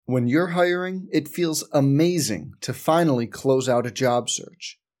When you're hiring, it feels amazing to finally close out a job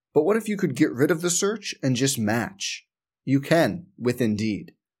search. But what if you could get rid of the search and just match? You can with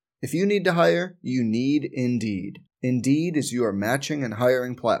Indeed. If you need to hire, you need Indeed. Indeed is your matching and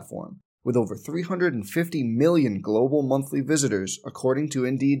hiring platform. With over 350 million global monthly visitors, according to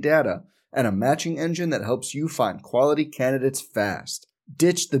Indeed data, and a matching engine that helps you find quality candidates fast.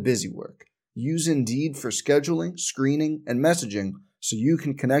 Ditch the busy work. Use Indeed for scheduling, screening, and messaging so you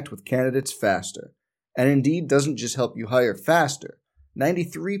can connect with candidates faster. And Indeed doesn't just help you hire faster.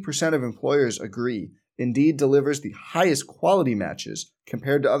 93% of employers agree Indeed delivers the highest quality matches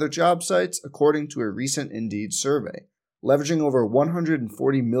compared to other job sites, according to a recent Indeed survey. Leveraging over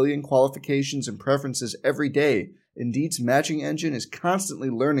 140 million qualifications and preferences every day, Indeed's matching engine is constantly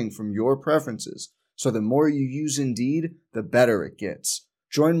learning from your preferences, so the more you use Indeed, the better it gets.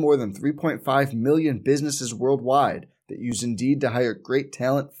 Join more than 3.5 million businesses worldwide that use Indeed to hire great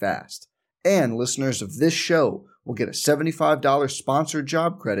talent fast. And listeners of this show will get a $75 sponsored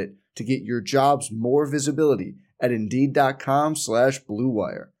job credit to get your jobs more visibility at Indeed.com/Blue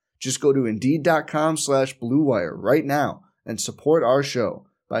Wire. Just go to Indeed.com/Blue Wire right now and support our show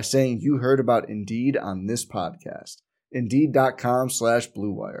by saying you heard about Indeed on this podcast.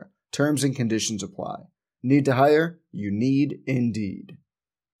 Indeed.com/Blue Wire. Terms and conditions apply. Need to hire? You need Indeed.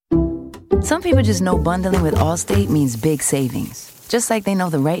 Some people just know bundling with Allstate means big savings. Just like they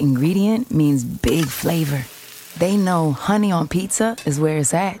know the right ingredient means big flavor. They know honey on pizza is where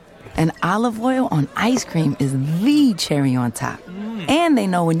it's at. And olive oil on ice cream is the cherry on top. And they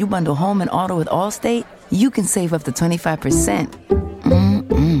know when you bundle home and auto with Allstate, you can save up to 25%.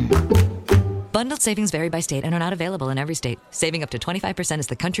 Bundled savings vary by state and are not available in every state. Saving up to 25% is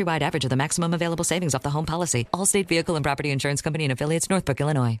the countrywide average of the maximum available savings off the home policy. Allstate Vehicle and Property Insurance Company and affiliates, Northbrook,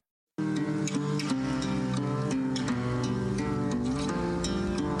 Illinois.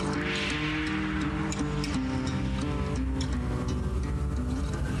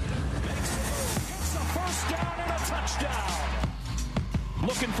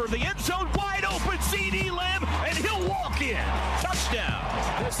 Looking for the end zone, wide open, CeeDee Lamb, and he'll walk in. Touchdown.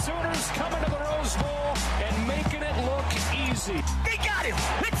 The Sooners coming to the Rose Bowl and making it look easy. They got him.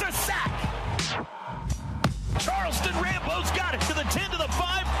 It's a sack. Charleston Rambo's got it to the 10 to the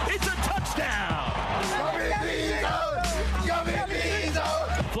 5. It's a touchdown.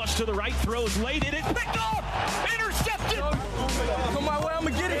 Flush to the right, throws late in it. Picked off. Intercepted. Come my way, I'm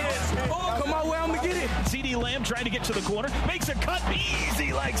going to get it. Come my way, I'm going to get it. CeeDee Lamb trying to get to the corner. Makes a cut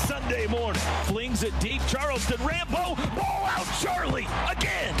easy like Sunday morning. Flings it deep. Charleston Rambo. Ball out Charlie.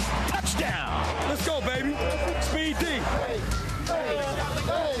 Again. Touchdown. Let's go, baby. Speed D.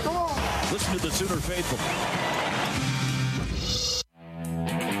 Come on. Listen to the Sooner faithful.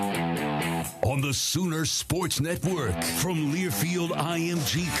 On the Sooner Sports Network from Learfield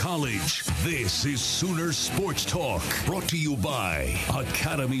IMG College, this is Sooner Sports Talk, brought to you by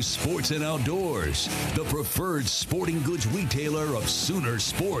Academy Sports and Outdoors, the preferred sporting goods retailer of Sooner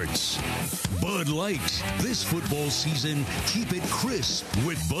Sports. Bud Light, this football season, keep it crisp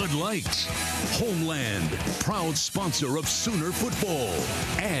with Bud Light. Homeland, proud sponsor of Sooner football.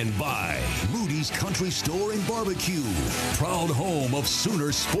 And by Rudy's Country Store and Barbecue, proud home of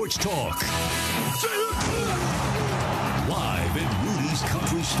Sooner Sports Talk. Live at Rudy's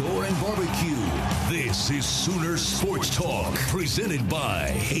Country Store and Barbecue, this is Sooner Sports Talk, presented by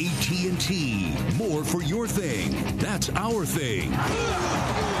AT&T. More for your thing. That's our thing.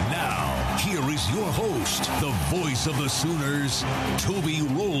 Now, here is your host, the voice of the Sooners, Toby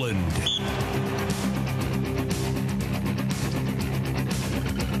Rowland.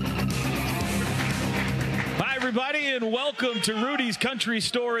 Everybody, and welcome to Rudy's Country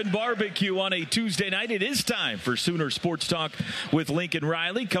Store and Barbecue on a Tuesday night. It is time for Sooner Sports Talk with Lincoln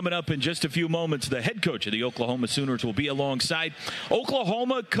Riley. Coming up in just a few moments, the head coach of the Oklahoma Sooners will be alongside.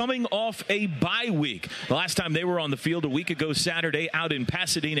 Oklahoma coming off a bye week. The last time they were on the field a week ago Saturday out in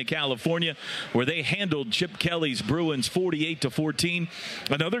Pasadena, California, where they handled Chip Kelly's Bruins 48-14.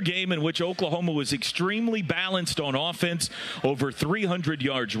 Another game in which Oklahoma was extremely balanced on offense, over 300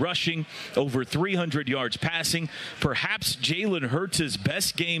 yards rushing, over 300 yards passing. Perhaps Jalen Hurts'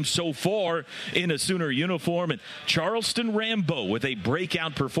 best game so far in a Sooner uniform. And Charleston Rambo with a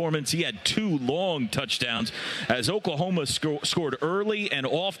breakout performance. He had 2 long touchdowns as Oklahoma scored early and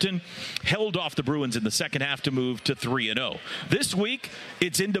often, held off the Bruins in the second half to move to 3-0. This week,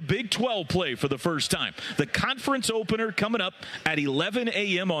 it's into Big 12 play for the first time. The conference opener coming up at 11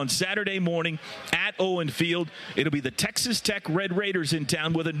 a.m. on Saturday morning at at Owen Field. It'll be the Texas Tech Red Raiders in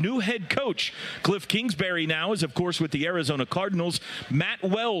town with a new head coach. Cliff Kingsbury now is, of course, with the Arizona Cardinals. Matt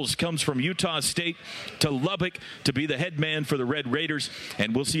Wells comes from Utah State to Lubbock to be the head man for the Red Raiders,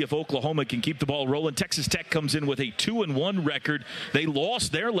 and we'll see if Oklahoma can keep the ball rolling. Texas Tech comes in with a 2-1 record. They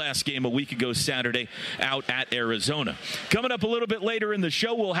lost their last game a week ago Saturday out at Arizona. Coming up a little bit later in the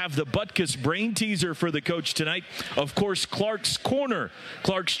show, we'll have the Butkus brain teaser for the coach tonight. Of course, Clark's Corner.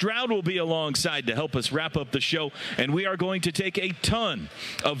 Clark Stroud will be alongside to help us wrap up the show, and we are going to take a ton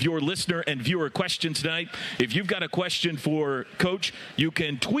of your listener and viewer questions tonight. If you've got a question for Coach, you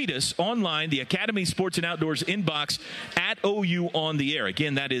can tweet us online, the Academy Sports and Outdoors inbox, at OU on the air.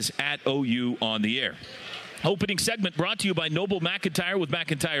 Again, that is at OU on the air. Opening segment brought to you by Noble McIntyre with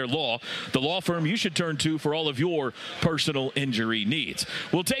McIntyre Law, the law firm you should turn to for all of your personal injury needs.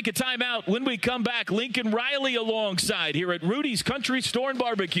 We'll take a timeout. When we come back, Lincoln Riley alongside here at Rudy's Country Store and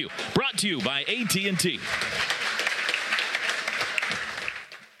Barbecue, brought to you by AT&T.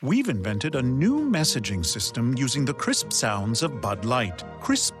 We've invented a new messaging system using the crisp sounds of Bud Light.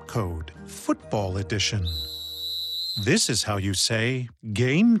 Crisp Code, Football Edition. This is how you say,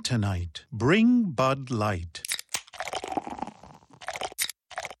 game tonight. Bring Bud Light.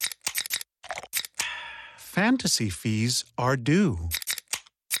 Fantasy fees are due.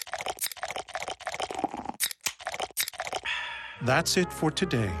 That's it for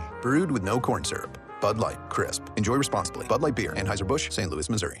today. Brewed with no corn syrup. Bud Light, crisp. Enjoy responsibly. Bud Light Beer, Anheuser-Busch, St. Louis,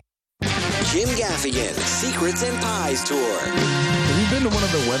 Missouri. Jim Gaffigan, Secrets and Pies Tour. Have you been to one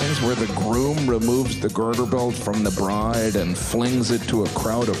of the weddings where the groom removes the girder belt from the bride and flings it to a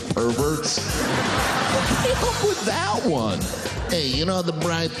crowd of perverts? What came up with that one? Hey, you know how the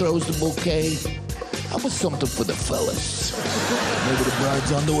bride throws the bouquet? How about something for the fellas? Maybe the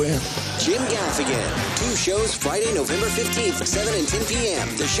bride's underwear? Jim Gaffigan. 2 shows Friday, November 15th, 7 and 10 p.m.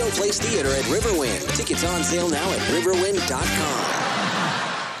 The Showplace Theater at Riverwind. Tickets on sale now at riverwind.com.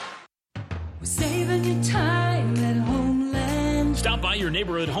 Saving your time at Homeland. Stop by your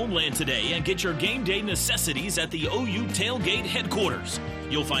neighborhood Homeland today and get your game day necessities at the OU Tailgate headquarters.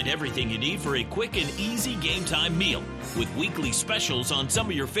 You'll find everything you need for a quick and easy game time meal with weekly specials on some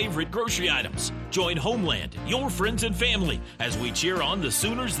of your favorite grocery items. Join Homeland, your friends and family, as we cheer on the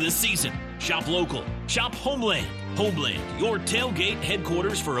Sooners this season. Shop local. Shop Homeland. Homeland, your tailgate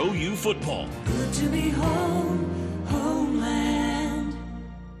headquarters for OU football. Good to be home. Homeland.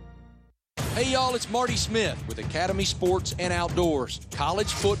 Hey y'all, it's Marty Smith with Academy Sports and Outdoors. College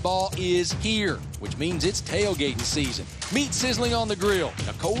football is here, which means it's tailgating season. Meat sizzling on the grill,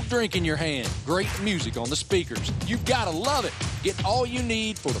 a cold drink in your hand, great music on the speakers. You've got to love it. Get all you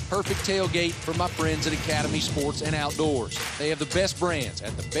need for the perfect tailgate from my friends at Academy Sports and Outdoors. They have the best brands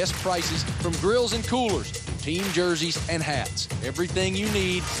at the best prices, from grills and coolers, team jerseys and hats. Everything you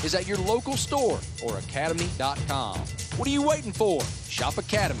need is at your local store or academy.com. What are you waiting for? Shop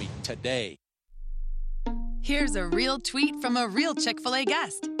Academy today. Here's a real tweet from a real Chick-fil-A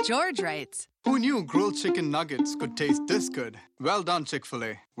guest. George writes, "Who knew grilled chicken nuggets could taste this good? Well done,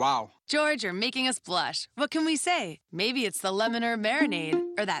 Chick-fil-A. Wow." George, you're making us blush. What can we say? Maybe it's the lemon herb marinade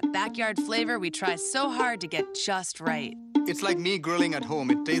or that backyard flavor we try so hard to get just right. It's like me grilling at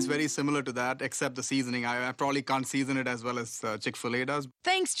home. It tastes very similar to that, except the seasoning. I probably can't season it as well as Chick-fil-A does.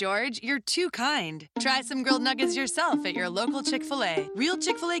 Thanks, George. You're too kind. Try some grilled nuggets yourself at your local Chick-fil-A. Real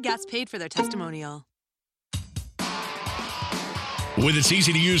Chick-fil-A guests paid for their testimonial. With its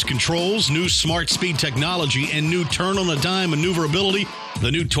easy-to-use controls, new smart speed technology, and new turn-on-a-dime maneuverability,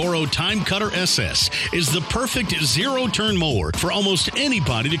 the new Toro Time Cutter SS is the perfect zero-turn mower for almost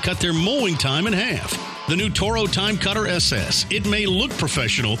anybody to cut their mowing time in half. The new Toro Time Cutter SS. It may look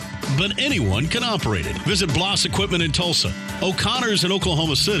professional, but anyone can operate it. Visit Bloss Equipment in Tulsa, O'Connor's in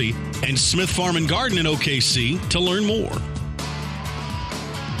Oklahoma City, and Smith Farm and Garden in OKC to learn more.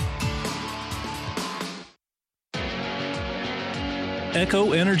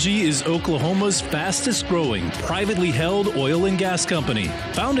 Echo Energy is Oklahoma's fastest growing privately held oil and gas company.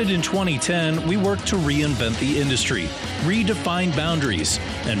 Founded in 2010, we work to reinvent the industry, redefine boundaries,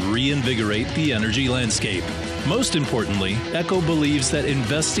 and reinvigorate the energy landscape. Most importantly, Echo believes that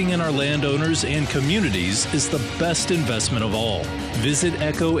investing in our landowners and communities is the best investment of all. Visit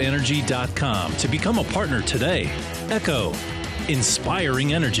echoenergy.com to become a partner today. Echo,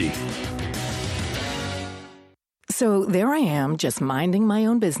 inspiring energy. So there I am, just minding my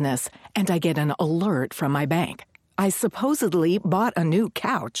own business, and I get an alert from my bank. I supposedly bought a new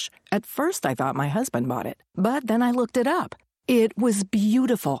couch. At first I thought my husband bought it, but then I looked it up. It was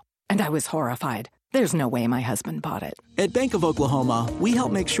beautiful, and I was horrified. There's no way my husband bought it. At Bank of Oklahoma, we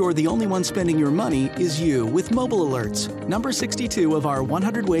help make sure the only one spending your money is you with mobile alerts. Number 62 of our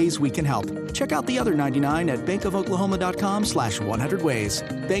 100 Ways We Can Help. Check out the other 99 at bankofoklahoma.com/100ways.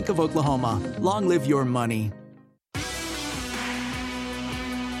 Bank of Oklahoma. Long live your money.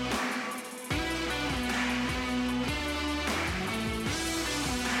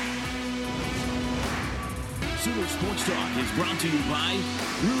 Sooner Sports Talk is brought to you by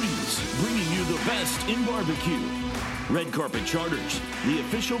Rudy's, bringing you the best in barbecue. Red Carpet Charters, the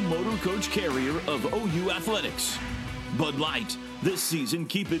official motor coach carrier of OU Athletics. Bud Light, this season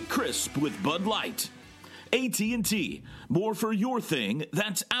keep it crisp with Bud Light. AT&T, more for your thing,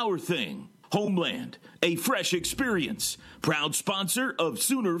 that's our thing. Homeland, a fresh experience, proud sponsor of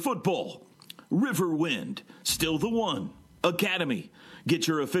Sooner football. Riverwind, still the one. Academy, get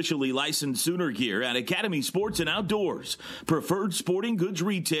your officially licensed Sooner gear at Academy Sports and Outdoors, preferred sporting goods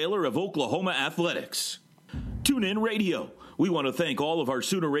retailer of Oklahoma Athletics. TuneIn Radio. We want to thank all of our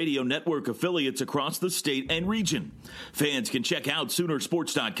Sooner Radio Network affiliates across the state and region. Fans can check out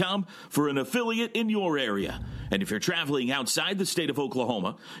Soonersports.com for an affiliate in your area. And if you're traveling outside the state of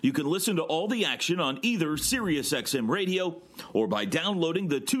Oklahoma, you can listen to all the action on either SiriusXM Radio or by downloading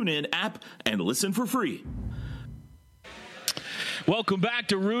the TuneIn app and listen for free. Welcome back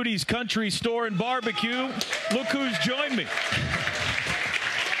to Rudy's Country Store and Barbecue. Look who's joined me.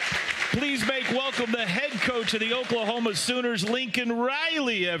 Please make welcome the head coach of the Oklahoma Sooners, Lincoln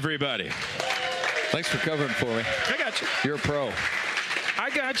Riley, everybody. Thanks for covering for me. I got you. You're a pro. I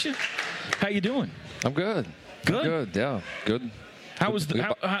got you. How you doing? I'm good. Good? I'm good, yeah. Good. How was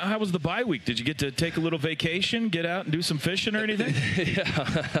the bye week? Did you get to take a little vacation, get out and do some fishing or anything? Yeah,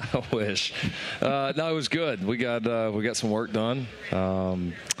 I wish. No, it was good. We got some work done.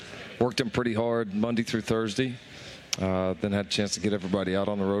 Worked them pretty hard Monday through Thursday. Then had a chance to get everybody out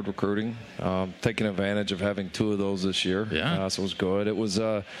on the road recruiting. Taking advantage of having 2 of those this year. Yeah. So it was good. It was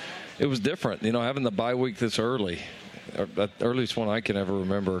different. You know, having the bye week this early, the earliest one I can ever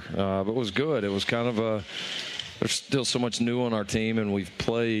remember. But it was good. It was kind of there's still so much new on our team, and we've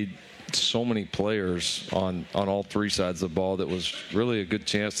played so many players on all 3 sides of the ball that was really a good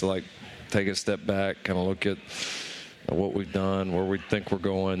chance to like take a step back, kind of look at what we've done, where we think we're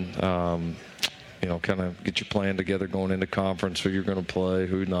going. You know, kind of get your plan together going into conference, who you're going to play,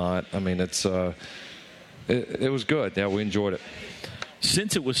 who not. I mean, it was good. Yeah, we enjoyed it.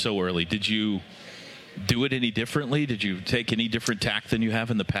 Since it was so early, did you do it any differently? Did you take any different tack than you have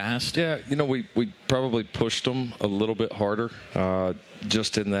in the past? Yeah, you know, we probably pushed them a little bit harder,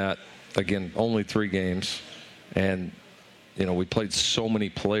 just in that, again, only 3 games. And, you know, we played so many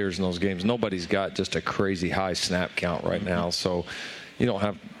players in those games. Nobody's got just a crazy high snap count right now. So you don't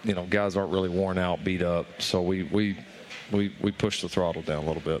have, you know, guys aren't really worn out, beat up. So we pushed the throttle down a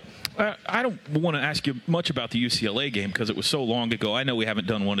little bit. I don't want to ask you much about the UCLA game because it was so long ago. I know we haven't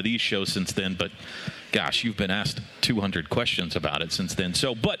done one of these shows since then, but gosh, you've been asked 200 questions about it since then.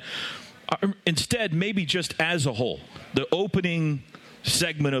 So, but instead, maybe just as a whole, the opening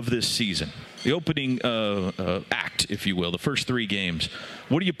segment of this season, the opening act, if you will, the first 3 games,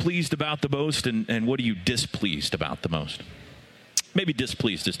 what are you pleased about the most and what are you displeased about the most? Maybe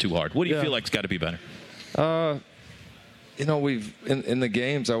displeased is too hard. What do you feel like's got to be better? You know, we've in the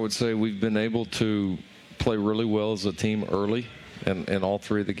games, I would say we've been able to play really well as a team early in all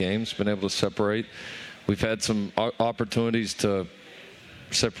 3 of the games, been able to separate. We've had some opportunities to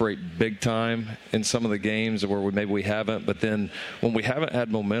separate big time in some of the games where we haven't, but then when we haven't had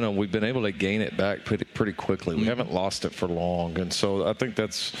momentum, we've been able to gain it back pretty quickly. We haven't lost it for long, and so I think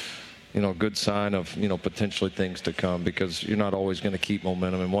that's, you know, a good sign of, you know, potentially things to come, because you're not always going to keep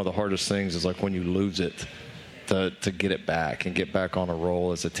momentum, and one of the hardest things is like when you lose it, to get it back and get back on a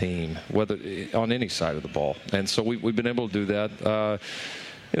roll as a team, whether on any side of the ball. And so we've been able to do that.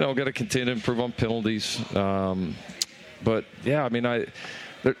 You know, got to continue to improve on penalties. But yeah, I mean,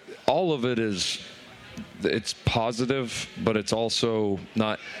 all of it it's positive, but it's also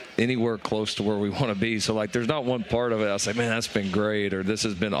not anywhere close to where we want to be. So like, there's not one part of it I'll say, man, that's been great, or this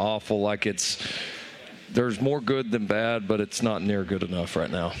has been awful. Like there's more good than bad, but it's not near good enough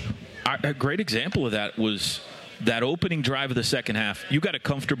right now. A great example of that was that opening drive of the second half. You got a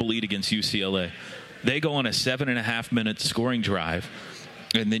comfortable lead against UCLA. They go on a 7.5-minute scoring drive,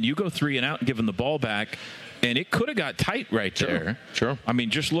 and then you go 3 and out and give them the ball back, and it could have got tight right there. Sure. I mean,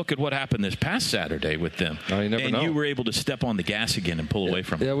 just look at what happened this past Saturday with them. You never know. You were able to step on the gas again and pull away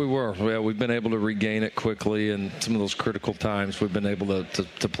from it. Yeah, we were. Yeah, we've been able to regain it quickly, and some of those critical times we've been able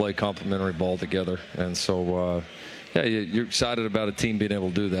to play complementary ball together. And so, Yeah, you're excited about a team being able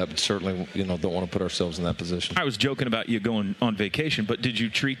to do that, but certainly, don't want to put ourselves in that position. I was joking about you going on vacation, but did you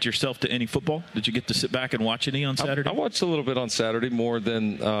treat yourself to any football? Did you get to sit back and watch any on Saturday? I watched a little bit on Saturday, more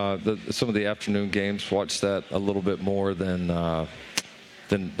than some of the afternoon games. Watched that a little bit more than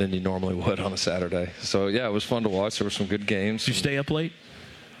you normally would on a Saturday. So, yeah, it was fun to watch. There were some good games. Did you stay up late?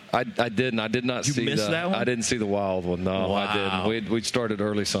 I didn't. I did not see that one? I didn't see the Wild one. No, wow. I didn't. We started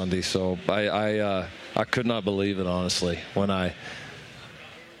early Sunday, so I could not believe it, honestly. When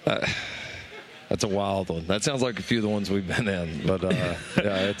that's a wild one. That sounds like a few of the ones we've been in, but yeah,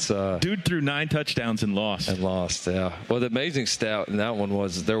 it's dude threw 9 touchdowns and lost. Yeah. Well, the amazing stat in that one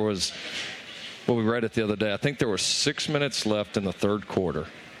was there was. Well, we read it the other day. I think there were 6 minutes left in the third quarter,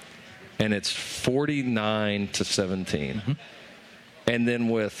 and it's 49-17. Mm-hmm. And then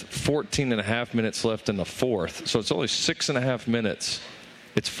with 14 and a half minutes left in the fourth, so it's only 6.5 minutes,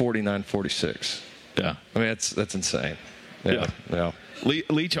 it's 49-46. Yeah. I mean, that's insane. Yeah.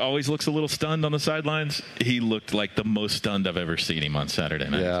 Leach always looks a little stunned on the sidelines. He looked like the most stunned I've ever seen him on Saturday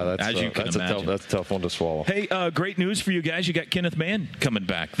night. Yeah, as you can imagine. That's a tough one to swallow. Hey, great news for you guys. You got Kenneth Mann coming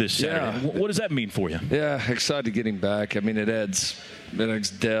back this Saturday. Yeah. What does that mean for you? Yeah, excited to get him back. I mean, it adds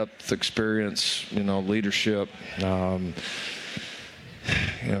depth, experience, leadership.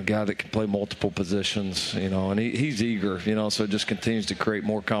 A guy that can play multiple positions, and he's eager, so it just continues to create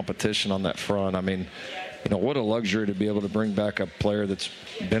more competition on that front. I mean, what a luxury to be able to bring back a player that's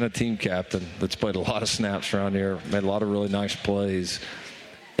been a team captain, that's played a lot of snaps around here, made a lot of really nice plays.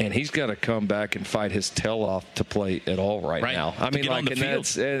 And he's got to come back and fight his tail off to play at all right now. I mean, what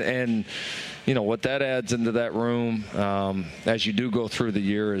that adds into that room as you do go through the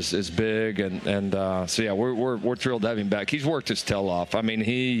year is big. So yeah, we're thrilled to have him back. He's worked his tail off. I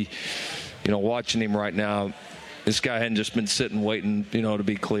mean, watching him right now, this guy hadn't just been sitting waiting, to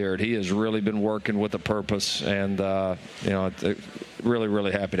be cleared. He has really been working with a purpose, and really,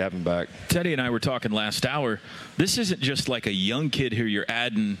 really happy to have him back. Teddy and I were talking last hour. This isn't just like a young kid who you're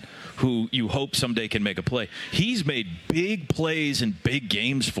adding who you hope someday can make a play. He's made big plays and big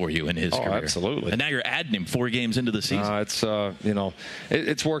games for you in his career. Absolutely. And now you're adding him 4 games into the season.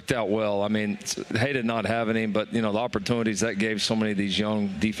 It's worked out well. I mean, hated not having him, but, the opportunities that gave so many of these young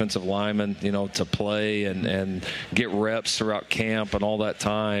defensive linemen, to play and get reps throughout camp and all that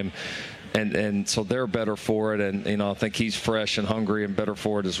time. And so they're better for it, and I think he's fresh and hungry and better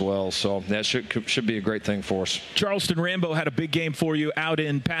for it as well. So that should be a great thing for us. Charleston Rambo had a big game for you out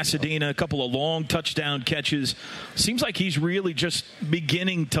in Pasadena, a couple of long touchdown catches. Seems like he's really just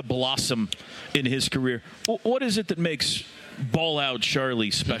beginning to blossom in his career. What is it that makes Ball Out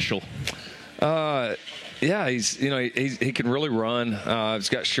Charlie special? Yeah, he can really run. He's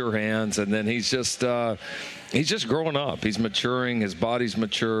got sure hands, and then he's just growing up. He's maturing. His body's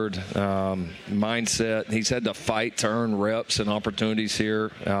matured. Mindset. He's had to fight to earn reps and opportunities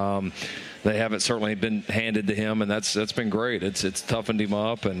here. They haven't certainly been handed to him, and that's been great. It's toughened him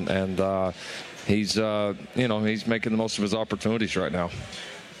up, and he's making the most of his opportunities right now.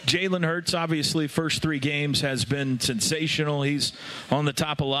 Jalen Hurts, obviously, first 3 games has been sensational. He's on the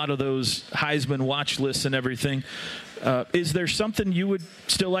top of a lot of those Heisman watch lists and everything. Is there something you would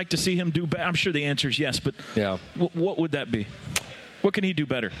still like to see him do better? I'm sure the answer is yes, but yeah. What would that be? What can he do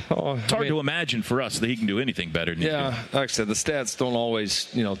better? It's hard to imagine for us that he can do anything better than like I said, the stats don't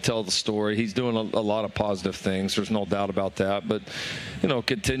always, tell the story. He's doing a lot of positive things. There's no doubt about that. But,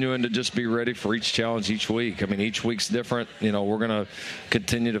 continuing to just be ready for each challenge each week. I mean, each week's different. We're going to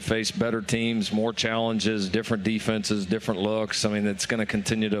continue to face better teams, more challenges, different defenses, different looks. I mean, it's going to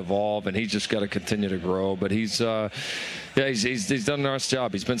continue to evolve, and he's just got to continue to grow. But he's done a nice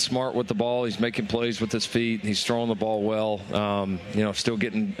job. He's been smart with the ball. He's making plays with his feet. He's throwing the ball well. Still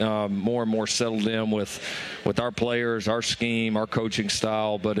getting more and more settled in with our players, our scheme, our coaching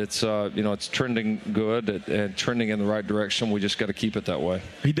style. But it's it's trending good and trending in the right direction. We just got to keep it that way.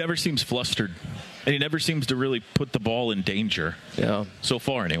 He never seems flustered, and he never seems to really put the ball in danger. Yeah, so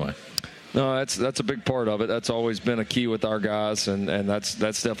far anyway. No, that's a big part of it. That's always been a key with our guys, and that's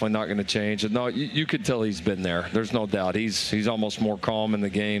definitely not going to change. And no, you could tell he's been there. There's no doubt. He's almost more calm in the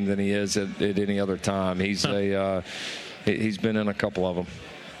game than he is at any other time. He's he's been in a couple of them.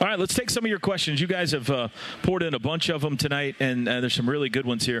 All right, let's take some of your questions. You guys have poured in a bunch of them tonight, and there's some really good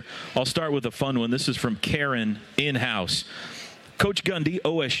ones here. I'll start with a fun one. This is from Karen in-house. Coach Gundy,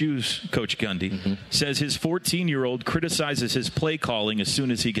 OSU's Coach Gundy, says his 14-year-old criticizes his play calling as soon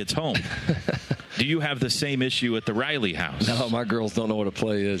as he gets home. Do you have the same issue at the Riley house? No, my girls don't know what a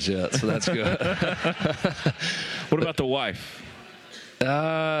play is yet, so that's good. What about the wife?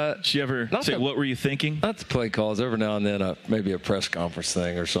 Did you ever say, what were you thinking? Not the play calls. Every now and then, maybe a press conference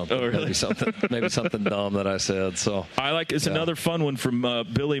thing or something. Oh, really? Maybe something dumb that I said. So it's another fun one from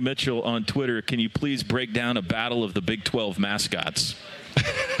Billy Mitchell on Twitter. Can you please break down a battle of the Big 12 mascots?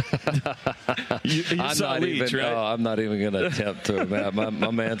 you saw Leach, right? I'm not even going to attempt to.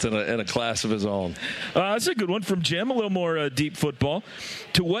 My man's in a class of his own. That's a good one from Jim. A little more deep football.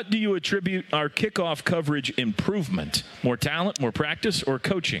 To what do you attribute our kickoff coverage improvement? More talent, more practice, or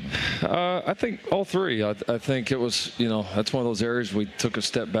coaching? I think all three. I think it was, that's one of those areas we took a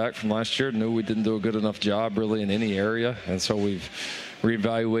step back from last year. Knew we didn't do a good enough job really in any area, and so we've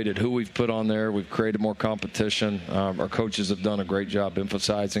reevaluated who we've put on there. We've created more competition. Our coaches have done a great job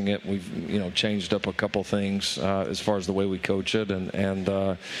emphasizing it. We've changed up a couple things as far as the way we coach it, and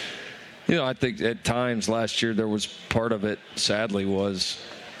I think at times last year there was part of it. Sadly, was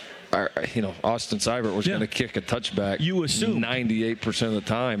Austin Seibert was going to kick a touchback. You assume 98% of the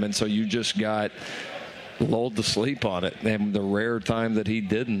time, and so you just got lulled to sleep on it. And the rare time that he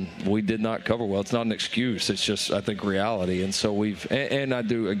didn't, we did not cover well. It's not an excuse. It's just, I think, reality. And so I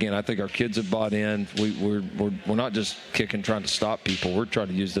think our kids have bought in. We're not just kicking trying to stop people. We're trying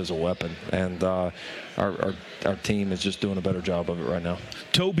to use it as a weapon. And our team is just doing a better job of it right now.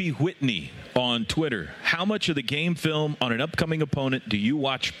 Toby Whitney on Twitter. How much of the game film on an upcoming opponent do you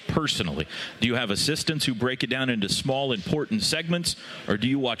watch personally? Do you have assistants who break it down into small, important segments, or do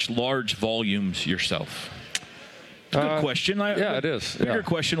you watch large volumes yourself? It's a good question. It is. Bigger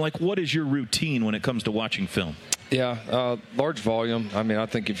question, what is your routine when it comes to watching film? Yeah, large volume. I mean, I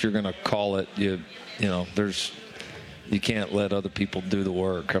think if you're going to call it, you can't let other people do the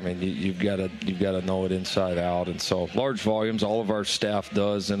work. I mean, you've got to know it inside out. And so large volumes, all of our staff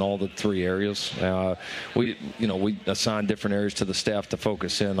does in all the three areas. We assign different areas to the staff to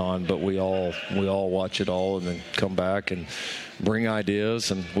focus in on, but we all watch it all and then come back and bring ideas.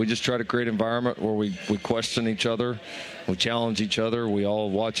 And we just try to create an environment where we question each other, we challenge each other. We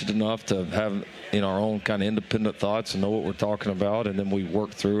all watch it enough to have our own kind of independent thoughts and know what we're talking about, and then we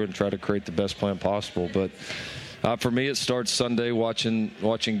work through and try to create the best plan possible. But for me, it starts Sunday watching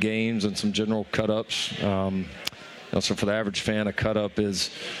games and some general cut-ups. So for the average fan, a cut-up is,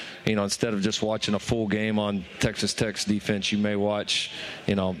 instead of just watching a full game on Texas Tech's defense, you may watch,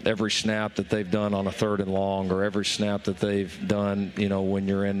 every snap that they've done on a 3rd and long, or every snap that they've done, when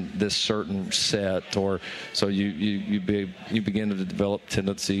you're in this certain set, or so you begin to develop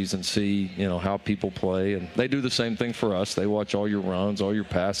tendencies and see, how people play, and they do the same thing for us. They watch all your runs, all your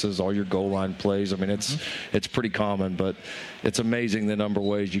passes, all your goal line plays. I mean, it's pretty common, but it's amazing the number of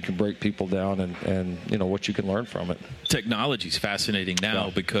ways you can break people down and what you can learn from it. Technology's fascinating now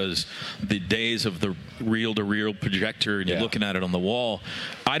because the days of the reel-to-reel projector and you're looking at it on the wall,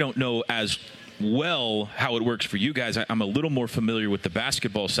 I don't know as well how it works for you guys. I'm a little more familiar with the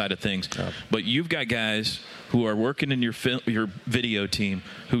basketball side of things, but you've got guys who are working in your video team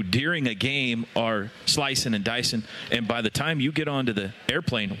who during a game are slicing and dicing, and by the time you get onto the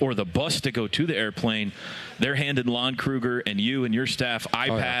airplane or the bus to go to the airplane, they're handing Lon Kruger and you and your staff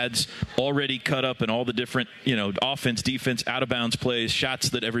iPads already cut up and all the different offense, defense, out of bounds plays, shots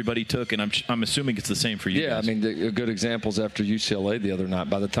that everybody took, and I'm assuming it's the same for you guys. I mean, a good examples after UCLA the other night.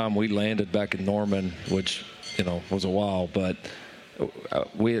 By the time we landed back in Norman, which was a while, but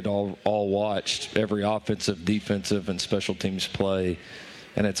we had all watched every offensive, defensive, and special teams play,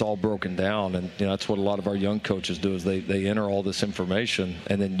 and it's all broken down. And that's what a lot of our young coaches do is they enter all this information,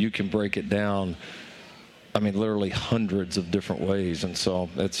 and then you can break it down. I mean, literally hundreds of different ways, and so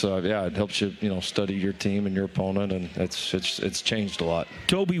it's it helps you study your team and your opponent, and it's changed a lot.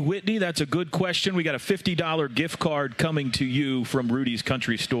 Toby Whitney, that's a good question. We got a $50 gift card coming to you from Rudy's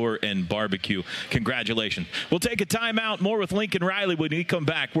Country Store and Barbecue. Congratulations. We'll take a timeout. More with Lincoln Riley when we come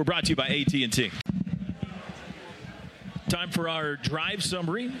back. We're brought to you by AT&T. Time for our drive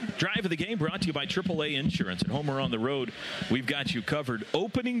summary. Drive of the game brought to you by AAA Insurance. At home or on the road, we've got you covered.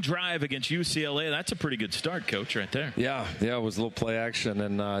 Opening drive against UCLA. That's a pretty good start, Coach, right there. Yeah, it was a little play action,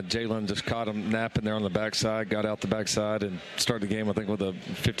 and Jalen just caught him napping there on the backside, got out the backside, and started the game, I think, with a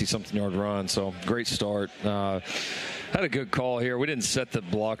 50-something yard run. So great start. Had a good call here. We didn't set the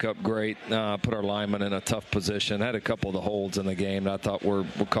block up great, put our linemen in a tough position. Had a couple of the holds in the game that I thought were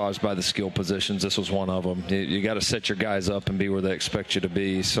caused by the skill positions. This was one of them. You got to set your guys up and be where they expect you to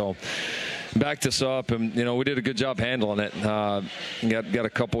be. So backed us up, and we did a good job handling it. Got a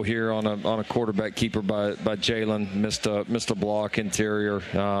couple here on a quarterback keeper by Jalen. Missed a block interior.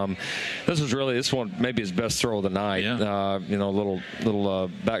 This one maybe his best throw of the night. Yeah. Little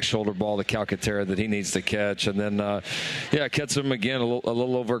back shoulder ball to Calcaterra that he needs to catch, and then yeah, Ketchum again a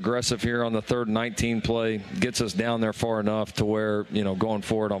little over aggressive here on the 3rd and 19 play. Gets us down there far enough to where, going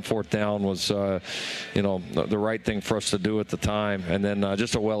forward on 4th down was, the right thing for us to do at the time. And then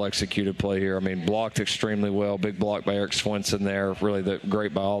just a well-executed play here. I mean, blocked extremely well. Big block by Eric Swinson there. Really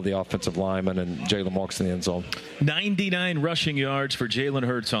great by all the offensive linemen, and Jalen walks in the end zone. 99 rushing yards for Jalen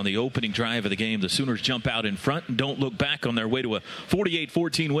Hurts on the opening drive of the game. The Sooners jump out in front and don't look back on their way to a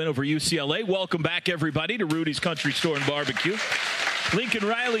 48-14 win over UCLA. Welcome back, everybody, to Rudy's Country Store and Barbecue. Lincoln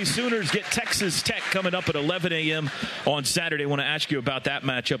Riley Sooners get Texas Tech coming up at 11 a.m. on Saturday. I want to ask you about that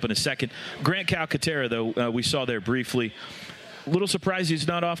matchup in a second. Grant Calcaterra, though, we saw there briefly. A little surprised he's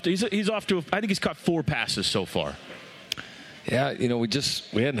not off to. He's off to. I think he's caught 4 passes so far. Yeah,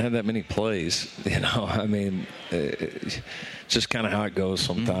 we hadn't had that many plays. I mean, just kind of how it goes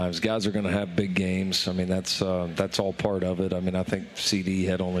sometimes. Guys are going to have big games. I mean, that's all part of it. I mean, I think CD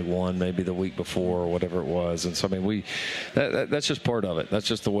had only 1 maybe the week before or whatever it was, and so I mean, that's just part of it. That's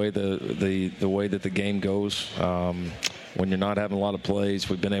just the way the way that the game goes. When you're not having a lot of plays,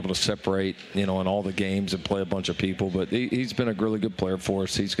 we've been able to separate, in all the games and play a bunch of people. But he's been a really good player for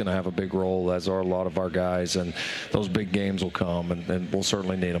us. He's going to have a big role, as are a lot of our guys, and those big games will come, and we'll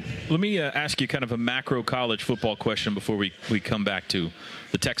certainly need them. Let me ask you kind of a macro college football question before we come back to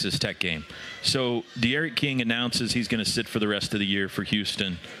the Texas Tech game. So De'Aaron King announces he's going to sit for the rest of the year for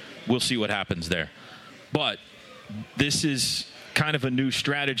Houston. We'll see what happens there. But this is kind of a new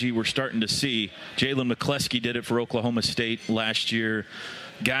strategy we're starting to see. Jalen McCleskey did it for Oklahoma State last year.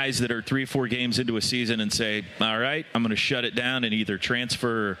 Guys that are 3 or 4 games into a season and say, all right, I'm going to shut it down and either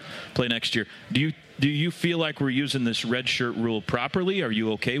transfer or play next year. Do you feel like we're using this red shirt rule properly? Are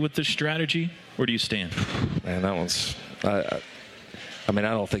you okay with this strategy? Where do you stand? Man, that one's I mean,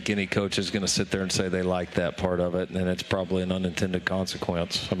 I don't think any coach is going to sit there and say they like that part of it, and it's probably an unintended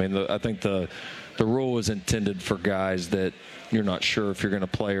consequence. I mean, I think the rule is intended for guys that you're not sure if you're going to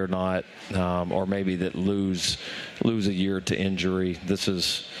play or not, or maybe that lose a year to injury. This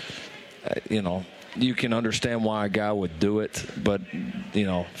is, you can understand why a guy would do it, but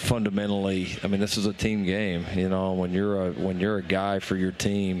fundamentally, I mean, this is a team game. When you're a guy for your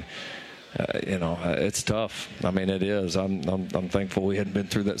team, it's tough. I mean, it is. I'm thankful we hadn't been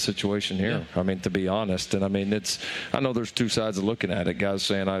through that situation here. Yeah. I mean, to be honest, and I mean, I know there's 2 sides of looking at it. Guys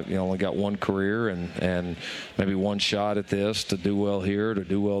saying I only got 1 career and maybe 1 shot at this to do well here, to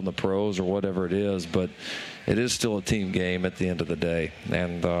do well in the pros or whatever it is, but it is still a team game at the end of the day.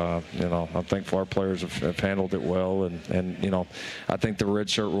 And, I'm thankful our players have handled it well. And I think the red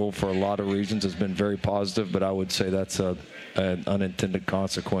shirt rule for a lot of reasons has been very positive, but I would say that's an unintended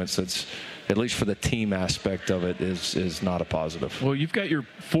consequence that's, at least for the team aspect of it, is not a positive. Well, you've got your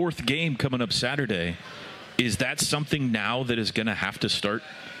 4th game coming up Saturday. Is that something now that is going to have to start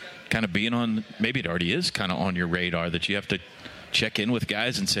kind of being on, maybe it already is kind of on your radar, that you have to check in with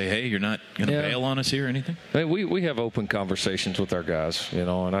guys and say, hey, you're not going to bail on us here or anything? I mean, we have open conversations with our guys,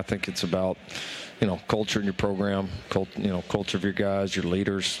 and I think it's about, culture in your program, culture of your guys, your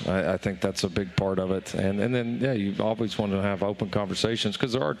leaders. I think that's a big part of it. And then, you always want to have open conversations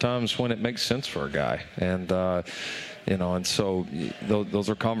because there are times when it makes sense for a guy. And, and so those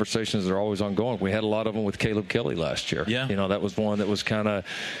are conversations that are always ongoing. We had a lot of them with Caleb Kelly last year. Yeah. That was one that was kind of,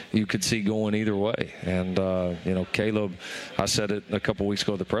 you could see going either way. And, Caleb, I said it a couple weeks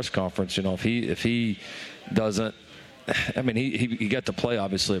ago at the press conference, if he doesn't, I mean, he got to play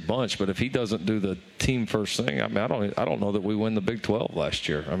obviously a bunch, but if he doesn't do the team first thing, I mean, I don't know that we win the Big 12 last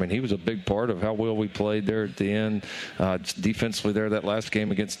year. I mean, he was a big part of how well we played there at the end, defensively there that last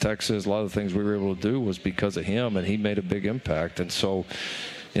game against Texas. A lot of the things we were able to do was because of him, and he made a big impact. And so,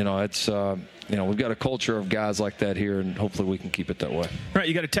 it's we've got a culture of guys like that here, and hopefully we can keep it that way. All right,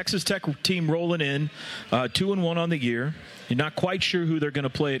 you got a Texas Tech team rolling in, 2-1 on the year. You're not quite sure who they're going to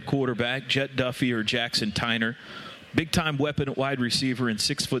play at quarterback, Jet Duffy or Jackson Tyner. Big-time weapon at wide receiver and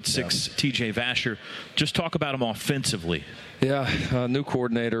 6'6" T.J. Vasher. Just talk about them offensively. Yeah, new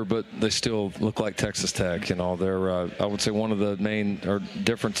coordinator, but they still look like Texas Tech. They're I would say one of the main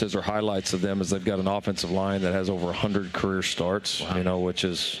differences or highlights of them is they've got an offensive line that has over 100 career starts. Wow. Which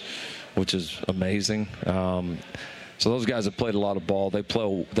is amazing. So those guys have played a lot of ball. They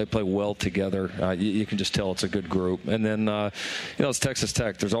play well together. You can just tell it's a good group. And then, it's Texas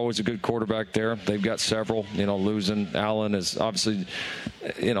Tech. There's always a good quarterback there. They've got several. Losing Allen is obviously,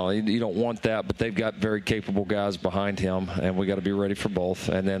 you don't want that, but they've got very capable guys behind him, and we got to be ready for both.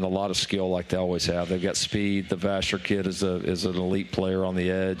 And then a lot of skill like they always have. They've got speed. The Vasher kid is an elite player on the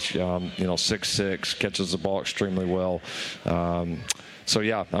edge. 6'6", catches the ball extremely well.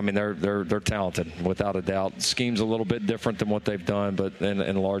 yeah, I mean, they're talented without a doubt. Scheme's a little bit different than what they've done, but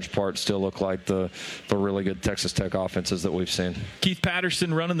in large part still look like the really good Texas Tech offenses that we've seen. Keith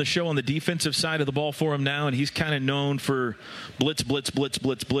Patterson running the show on the defensive side of the ball for him now, and he's kind of known for blitz.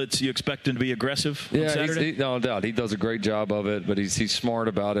 You expect him to be aggressive on Saturday? No doubt. He does a great job of it, but he's smart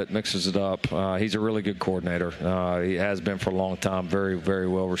about it, mixes it up. He's a really good coordinator. He has been for a long time. Very, very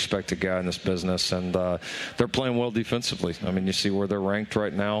well respected guy in this business, and they're playing well defensively. I mean, you see where they're ranked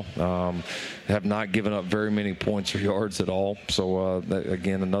right now. Have not given up very many points or yards at all. So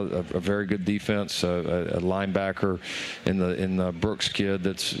again, a very good defense. A linebacker in the Brooks kid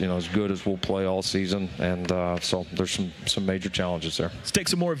that's as good as we'll play all season, and so there's some major challenges there. Let's take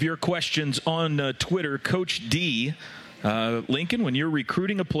some more of your questions on Twitter. Coach D. Lincoln, when you're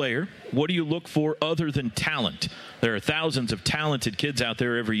recruiting a player, what do you look for other than talent? There are thousands of talented kids out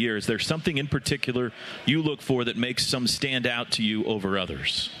there every year. Is there something in particular you look for that makes some stand out to you over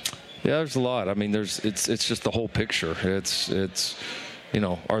others? Yeah, there's a lot. I mean, it's just the whole picture. It's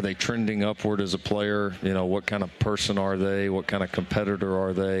are they trending upward as a player? What kind of person are they? What kind of competitor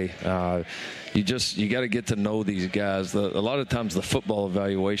are they? You got to get to know these guys. A lot of times the football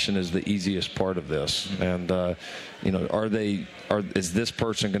evaluation is the easiest part of this. And, is this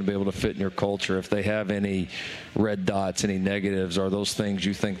person going to be able to fit in your culture? If they have any red dots, any negatives, are those things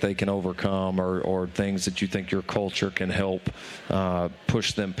you think they can overcome or things that you think your culture can help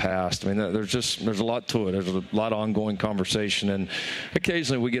push them past? I mean, there's a lot to it. There's a lot of ongoing conversation. And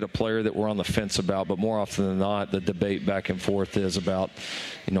occasionally we get a player that we're on the fence about, but more often than not, the debate back and forth is about,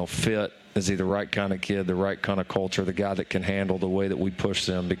 fit. Is he the right kind of kid, the right kind of culture, the guy that can handle the way that we push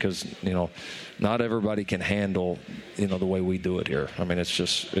them? Because, not everybody can handle, the way we do it here. I mean,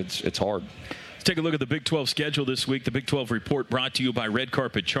 it's hard. Let's take a look at the Big 12 schedule this week. The Big 12 report brought to you by Red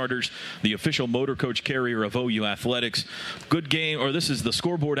Carpet Charters, the official motor coach carrier of OU Athletics. Good game, or this is the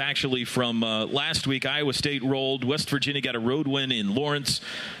scoreboard actually from last week. Iowa State rolled. West Virginia got a road win in Lawrence.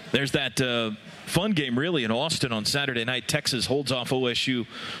 There's that fun game really in Austin on Saturday night. Texas holds off OSU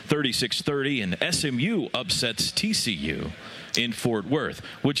 36-30, and SMU upsets TCU in Fort Worth,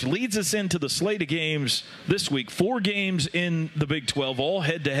 which leads us into the slate of games this week. 4 games in the Big 12, all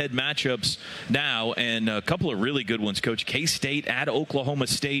head-to-head matchups now, and a couple of really good ones, Coach. K-State at Oklahoma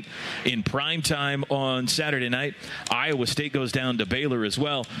State in prime time on Saturday night. Iowa State goes down to Baylor as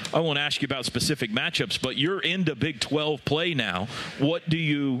well. I won't ask you about specific matchups, but you're into Big 12 play now. What are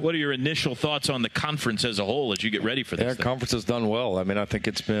your initial thoughts on the conference as a whole as you get ready for this? Yeah, conference has done well. I mean, I think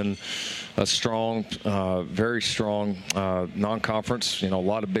it's been a strong, very strong non-conference. A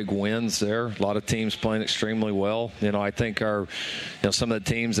lot of big wins there. A lot of teams playing extremely well. I think some of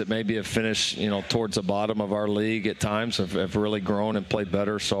the teams that maybe have finished, towards the bottom of our league at times have really grown and played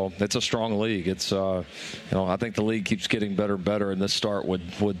better. So it's a strong league. It's, I think the league keeps getting better and better, and this start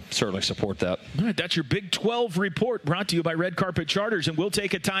would certainly support that. All right, that's your Big 12 report brought to you by Red Carpet Charters, and we'll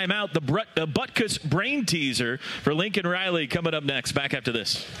take a timeout. The Butkus brain teaser for Lincoln Riley coming up next. Back after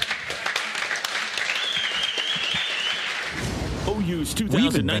this.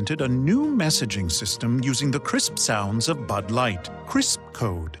 We've invented a new messaging system using the crisp sounds of Bud Light. Crisp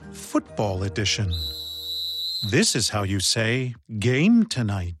Code, Football Edition. This is how you say, game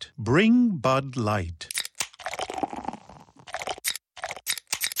tonight. Bring Bud Light.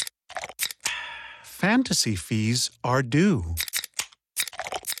 Fantasy fees are due.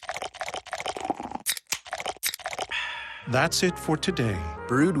 That's it for today.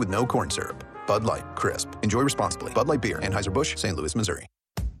 Brewed with no corn syrup. Bud Light, crisp. Enjoy responsibly. Bud Light Beer, Anheuser-Busch, St. Louis, Missouri.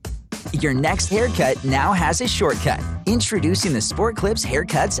 Your next haircut now has a shortcut. Introducing the Sport Clips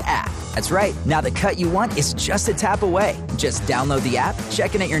Haircuts app. That's right. Now the cut you want is just a tap away. Just download the app,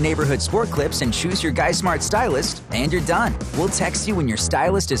 check in at your neighborhood Sport Clips, and choose your Guy Smart stylist, and you're done. We'll text you when your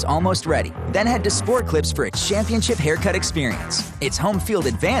stylist is almost ready. Then head to Sport Clips for a championship haircut experience. It's home field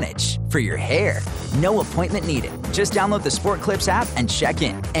advantage for your hair. No appointment needed. Just download the Sport Clips app and check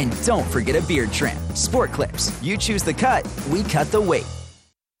in. And don't forget a beard trim. Sport Clips. You choose the cut, we cut the weight.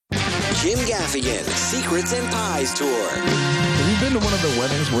 Jim Gaffigan, Secrets and Pies Tour. Have you been to one of the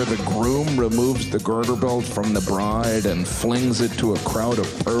weddings where the groom removes the girder belt from the bride and flings it to a crowd of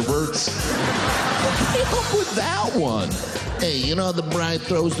perverts? What came up with that one? Hey, the bride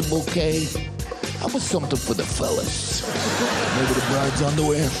throws the bouquet? How about something for the fellas? Maybe the bride's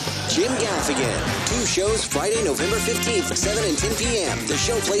underwear? Jim Gaffigan. 2 shows Friday, November 15th, 7 and 10 p.m. The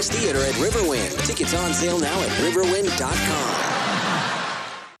Showplace Theater at Riverwind. Tickets on sale now at riverwind.com.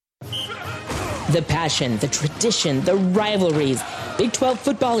 The passion, the tradition, the rivalries. Big 12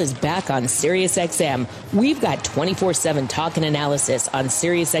 football is back on SiriusXM. We've got 24/7 talk and analysis on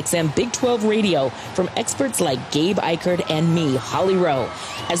SiriusXM Big 12 Radio from experts like Gabe Eichert and me, Holly Rowe,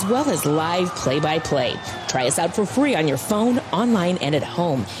 as well as live play-by-play. Try us out for free on your phone, online, and at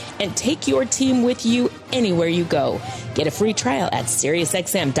home. And take your team with you anywhere you go. Get a free trial at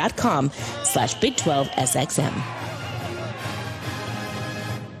SiriusXM.com/Big12SXM.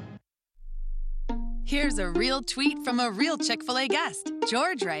 Here's a real tweet from a real Chick-fil-A guest.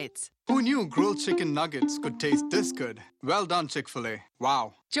 George writes, "Who knew grilled chicken nuggets could taste this good? Well done, Chick-fil-A.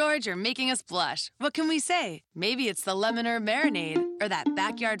 Wow." George, you're making us blush. What can we say? Maybe it's the lemon herb marinade or that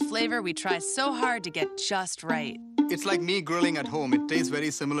backyard flavor we try so hard to get just right. It's like me grilling at home. It tastes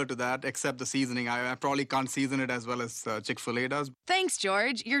very similar to that, except the seasoning. I probably can't season it as well as Chick-fil-A does. Thanks,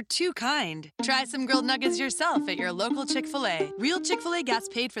 George. You're too kind. Try some grilled nuggets yourself at your local Chick-fil-A. Real Chick-fil-A guests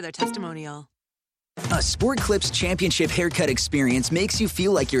paid for their testimonial. A Sport Clips Championship haircut experience makes you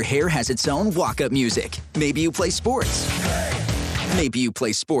feel like your hair has its own walk-up music. Maybe you play sports. Maybe you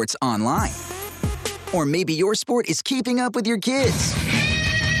play sports online. Or maybe your sport is keeping up with your kids.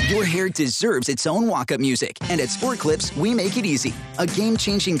 Your hair deserves its own walk-up music. And at Sport Clips, we make it easy. A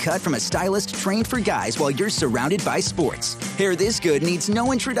game-changing cut from a stylist trained for guys while you're surrounded by sports. Hair this good needs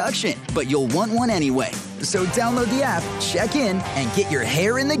no introduction, but you'll want one anyway. So download the app, check in, and get your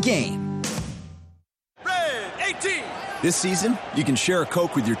hair in the game. This season, you can share a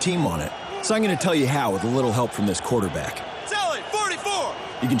Coke with your team on it. So I'm going to tell you how with a little help from this quarterback. Sally, 44!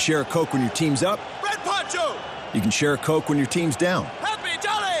 You can share a Coke when your team's up. Red Poncho! You can share a Coke when your team's down. Happy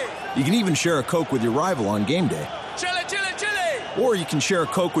Jolly! You can even share a Coke with your rival on game day. Chili, chili, chili! Or you can share a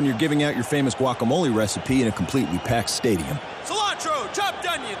Coke when you're giving out your famous guacamole recipe in a completely packed stadium. Cilantro, chopped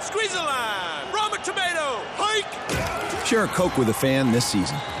onion, squeeze a lime, ramen tomato, hike! Share a Coke with a fan this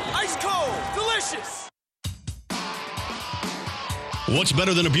season. Ice cold, delicious! What's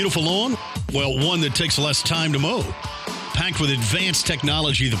better than a beautiful lawn? Well, one that takes less time to mow. Packed with advanced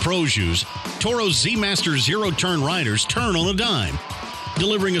technology the pros use, Toro's Z-Master zero-turn riders turn on a dime,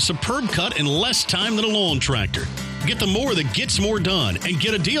 delivering a superb cut in less time than a lawn tractor. Get the mower that gets more done and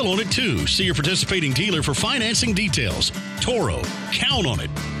get a deal on it, too. See your participating dealer for financing details. Toro, count on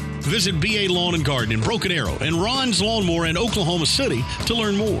it. Visit BA Lawn and Garden in Broken Arrow and Ron's Lawnmower in Oklahoma City to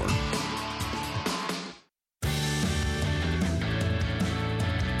learn more.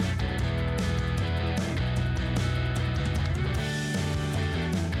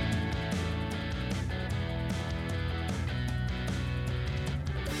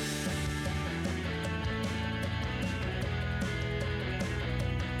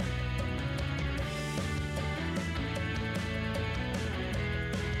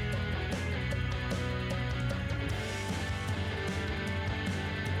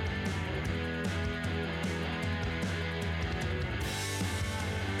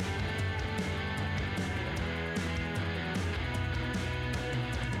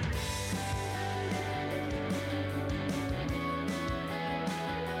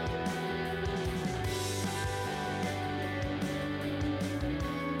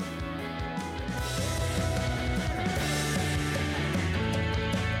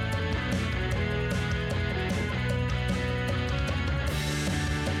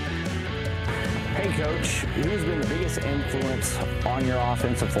 Hey, Coach, who's been the biggest influence on your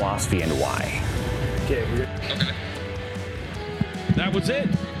offensive philosophy and why? Okay. That was it.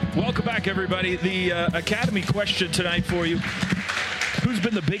 Welcome back, everybody. The Academy question tonight for you. Who's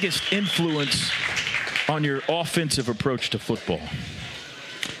been the biggest influence on your offensive approach to football?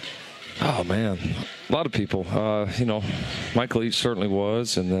 Oh, man. A lot of people. Mike Leach certainly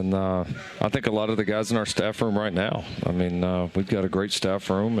was. And then I think a lot of the guys in our staff room right now. I mean, we've got a great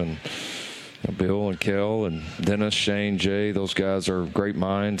staff room, and Bill and Kel and Dennis, Shane, Jay, those guys are great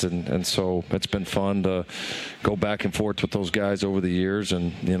minds, and so it's been fun to go back and forth with those guys over the years,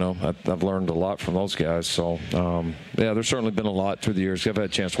 and I've learned a lot from those guys. So there's certainly been a lot through the years. I've had a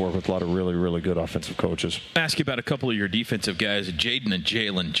chance to work with a lot of really, really good offensive coaches. I'll ask you about a couple of your defensive guys, Jaden and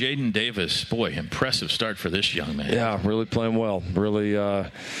Jalen. Jaden Davis, boy, impressive start for this young man. Yeah, really playing well. Really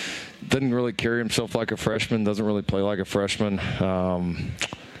didn't really carry himself like a freshman. Doesn't really play like a freshman.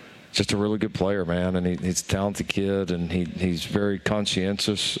 Just a really good player, man, and he's a talented kid, and he's very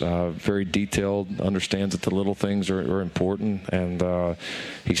conscientious, very detailed, understands that the little things are important, and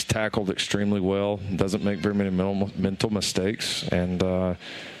he's tackled extremely well, doesn't make very many mental mistakes, and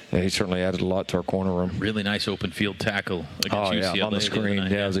he certainly added a lot to our corner room. Really nice open field tackle against UCLA. On the screen.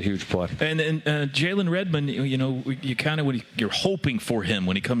 Yeah, it was a huge play. And Jalen Redmond, you kind of you're hoping for him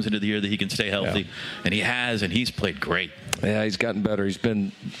when he comes into the year that he can stay healthy, and he has, and he's played great. Yeah, he's gotten better. He's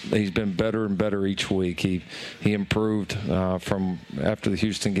been better and better each week. He improved from after the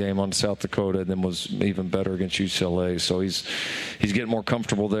Houston game on South Dakota, and then was even better against UCLA. So he's getting more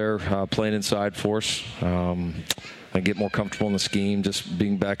comfortable there, playing inside for us. And get more comfortable in the scheme, just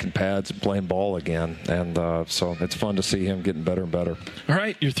being back in pads and playing ball again. And so it's fun to see him getting better and better. All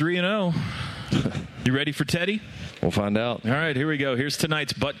right, you're 3-0. You ready for Teddy? We'll find out. All right, here we go. Here's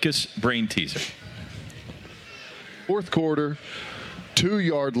tonight's Butkus Brain Teaser. Fourth quarter,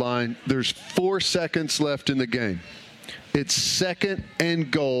 2-yard line. There's 4 seconds left in the game. It's 2nd and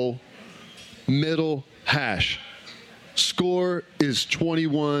goal, middle hash. Score is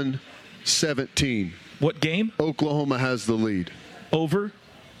 21-17. What game? Oklahoma has the lead. Over?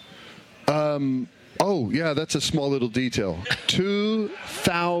 Yeah, that's a small little detail.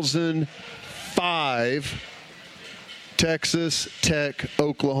 2005, Texas Tech,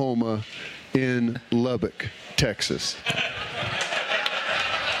 Oklahoma in Lubbock, Texas.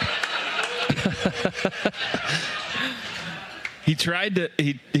 He tried to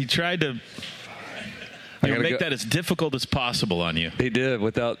make that as difficult as possible on you. He did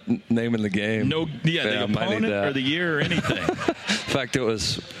without naming the game. The opponent or the year or anything. In fact, it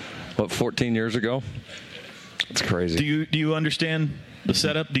was 14 years ago. It's crazy. Do you understand the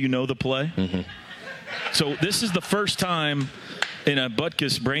setup? Do you know the play? Mm-hmm. So this is the first time in a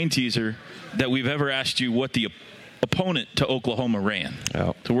Butkus Brain Teaser that we've ever asked you what the opponent to Oklahoma ran.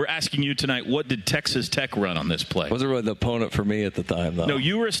 Oh. So we're asking you tonight, what did Texas Tech run on this play? Wasn't really the opponent for me at the time, though. No,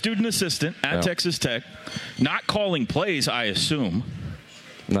 you were a student assistant at Texas Tech, not calling plays, I assume.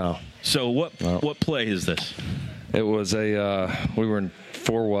 No. So what play is this? It was we were in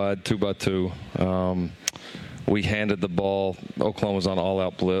 4 wide, 2x2. We handed the ball. Oklahoma was on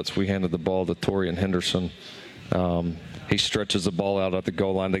all-out blitz. We handed the ball to Torian Henderson. He stretches the ball out at the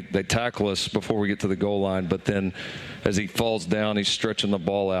goal line. They tackle us before we get to the goal line, but then as he falls down, he's stretching the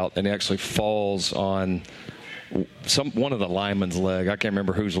ball out, and he actually falls on one of the linemen's leg. I can't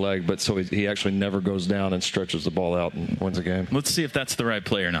remember whose leg, but so he actually never goes down and stretches the ball out and wins the game. Let's see if that's the right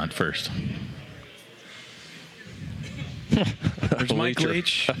play or not first. There's Mike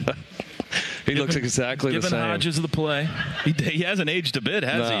Leach. He looks exactly the same. Given Hodges the play. He hasn't aged a bit,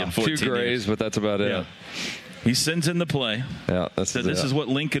 has he, in 14 few grays, years? But that's about it. He sends in the play. Yeah, this is what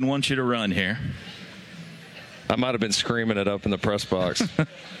Lincoln wants you to run here. I might have been screaming it up in the press box.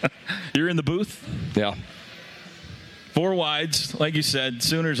 You're in the booth? Yeah. 4 wides, like you said.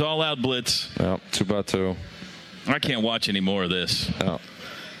 Sooners all-out blitz. Yeah, 2x2. I can't watch any more of this. Yeah.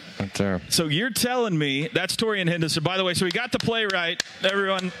 Right there. So you're telling me that's Torian Henderson. By the way, so he got the play right.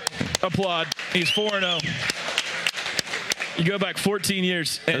 Everyone applaud. He's 4-0. You go back 14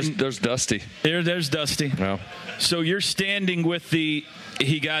 years. And there's Dusty. There's Dusty. No. So you're standing with he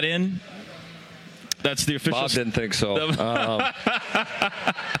got in? That's the official. Bob didn't think so.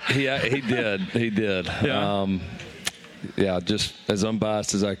 He did. Yeah. Just as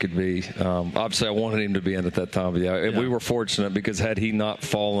unbiased as I could be. Obviously, I wanted him to be in at that time. But we were fortunate because had he not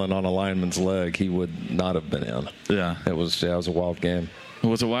fallen on a lineman's leg, he would not have been in. Yeah. It was a wild game. It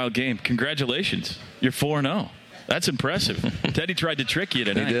was a wild game. Congratulations. You're 4-0. That's impressive. Teddy tried to trick you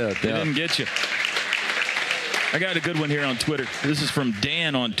tonight. He did. He didn't get you. I got a good one here on Twitter. This is from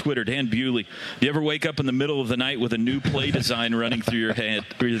Dan on Twitter, Dan Bewley. Do you ever wake up in the middle of the night with a new play design running through your head?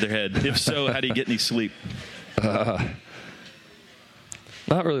 If so, how do you get any sleep?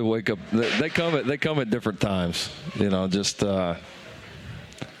 Not really wake up. They come at different times. Just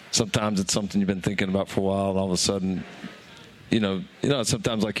sometimes it's something you've been thinking about for a while, and all of a sudden,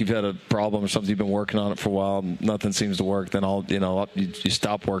 sometimes like you've had a problem or something, you've been working on it for a while, and nothing seems to work. Then you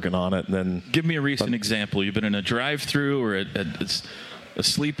stop working on it, and then give me a recent example. You've been in a drive-through or a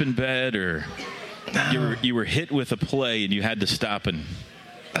sleep in bed, or you were hit with a play and you had to stop and.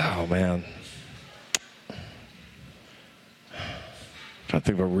 Oh man. I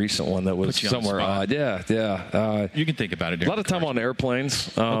think of a recent one that was somewhere odd. Yeah. You can think about it. A lot of time on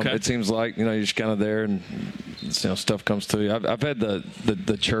airplanes. It seems like you're just kind of there, and stuff comes to you. I've had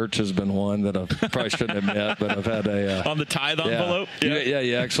the church has been one that I probably shouldn't admit, but I've had a on the tithe envelope.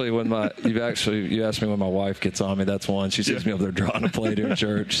 Yeah. Actually, you asked me when my wife gets on me. That's one. She sees me up there drawing a play to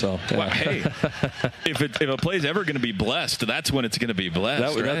church. So well, hey, if a play's ever going to be blessed, that's when it's going to be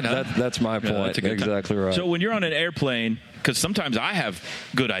blessed. That's my point. Exactly right. So when you're on an airplane because sometimes I have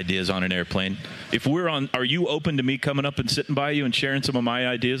good ideas on an airplane. If we're on, are you open to me coming up and sitting by you and sharing some of my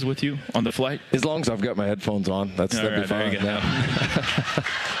ideas with you on the flight? As long as I've got my headphones on, that'd be fine.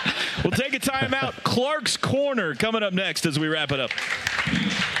 We'll take a timeout. Clark's Corner coming up next as we wrap it up.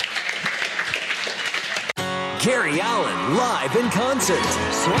 Gary Allan live in concert.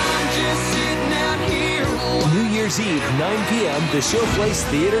 So I'm just sitting out here. New Year's Eve, 9 p.m., the Showplace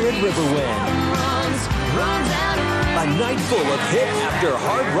Theater at Riverwind. A night full of hit after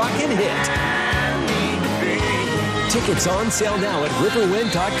hard rockin' hit. Tickets on sale now at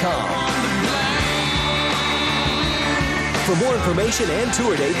riverwind.com. For more information and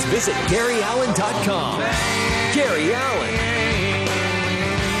tour dates, visit GaryAllan.com. Gary Allan.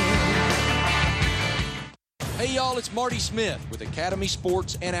 Hey y'all, it's Marty Smith with Academy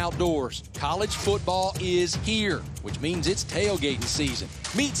Sports and Outdoors. College football is here, which means it's tailgating season.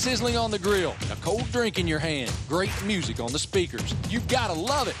 Meat sizzling on the grill, a cold drink in your hand, great music on the speakers. You've got to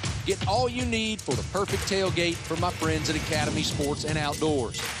love it. Get all you need for the perfect tailgate from my friends at Academy Sports and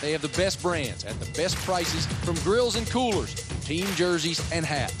Outdoors. They have the best brands at the best prices, from grills and coolers, team jerseys and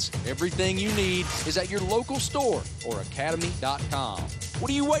hats. Everything you need is at your local store or academy.com. What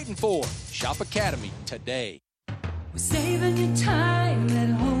are you waiting for? Shop Academy today. Saving your time at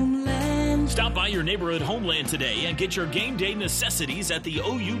Homeland. Stop by your neighborhood Homeland today and get your game day necessities at the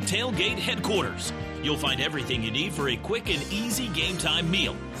OU Tailgate headquarters. You'll find everything you need for a quick and easy game time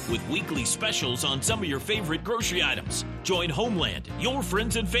meal, with weekly specials on some of your favorite grocery items. Join Homeland, your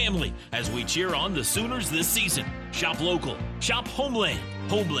friends and family, as we cheer on the Sooners this season. Shop local. Shop Homeland.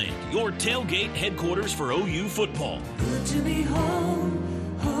 Homeland, your tailgate headquarters for OU football. Good to be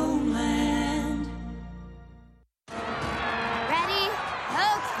home. Homeland. Ready?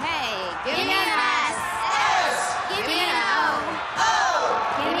 Okay. Give me an S. S. Give me an O. O.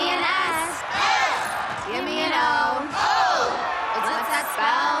 Give me an S. S. Give me an O. O. What's that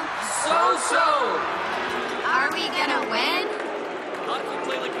spell? So. Are we gonna win? Not if you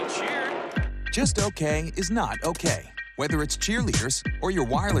play like you cheer. Just okay is not okay. Whether it's cheerleaders or your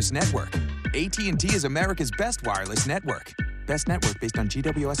wireless network, AT&T is America's best wireless network. Best network based on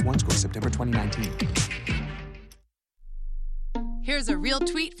GWS One score, September 2019. Here's a real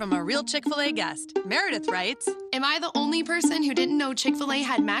tweet from a real Chick-fil-A guest. Meredith writes, "Am I the only person who didn't know Chick-fil-A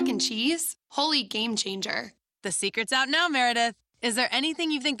had mac and cheese? Holy game changer." The secret's out now, Meredith. Is there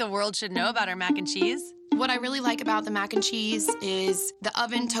anything you think the world should know about our mac and cheese? What I really like about the mac and cheese is the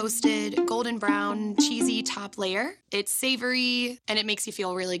oven-toasted, golden brown, cheesy top layer. It's savory, and it makes you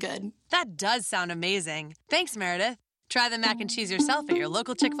feel really good. That does sound amazing. Thanks, Meredith. Try the mac and cheese yourself at your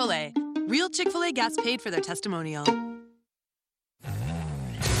local Chick-fil-A. Real Chick-fil-A guests paid for their testimonial.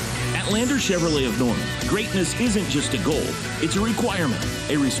 At Lander Chevrolet of Norman, greatness isn't just a goal, it's a requirement,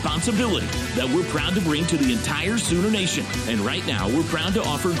 a responsibility that we're proud to bring to the entire Sooner Nation. And right now, we're proud to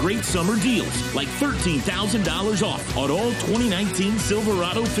offer great summer deals, like $13,000 off on all 2019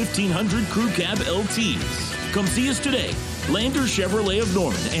 Silverado 1500 Crew Cab LTs. Come see us today. Lander Chevrolet of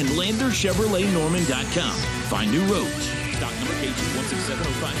Norman and LanderChevroletNorman.com. Find new roads. Stock number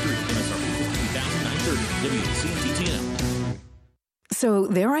KG167053. MSRP $15,930. WCMTTM. So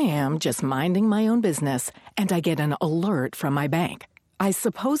there I am, just minding my own business, and I get an alert from my bank. I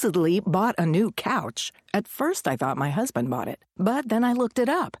supposedly bought a new couch. At first I thought my husband bought it, but then I looked it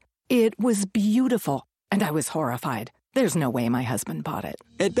up. It was beautiful, and I was horrified. There's no way my husband bought it.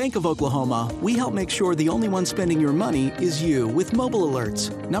 At Bank of Oklahoma, we help make sure the only one spending your money is you with mobile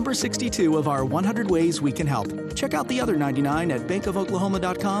alerts. Number 62 of our 100 Ways We Can Help. Check out the other 99 at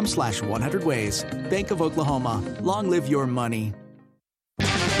bankofoklahoma.com/100ways. Bank of Oklahoma. Long live your money.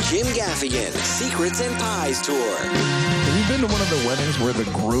 Jim Gaffigan, Secrets and Pies Tour. Have you been to one of the weddings where the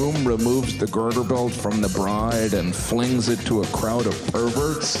groom removes the girder belt from the bride and flings it to a crowd of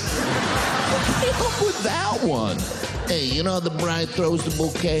perverts? What came up with that one? Hey, you know how the bride throws the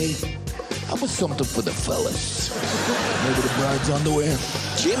bouquet? How about something for the fellas? Maybe the bride's underwear?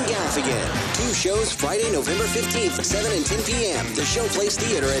 Jim Gaffigan. 2 shows Friday, November 15th, 7 and 10 p.m. The Showplace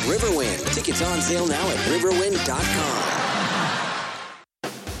Theater at Riverwind. Tickets on sale now at riverwind.com.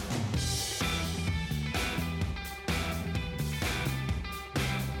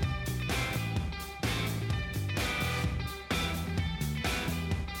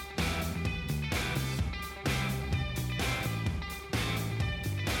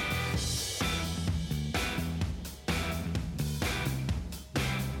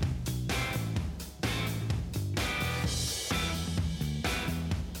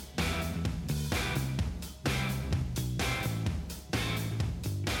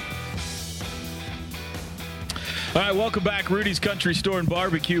 All right, welcome back. Rudy's Country Store and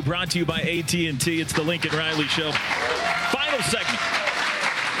Barbecue, brought to you by AT&T. It's the Lincoln Riley Show.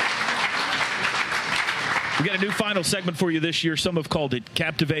 We got a new final segment for you this year. Some have called it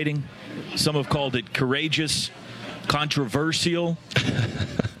captivating. Some have called it courageous, controversial.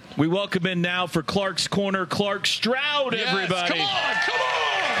 We welcome in now for Clark's Corner, Clark Stroud, everybody. Come on.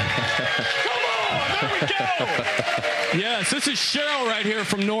 There we go. Yes, this is Cheryl right here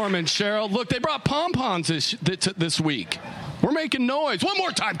from Norman. Cheryl, look, they brought pom-poms this week. We're making noise. One more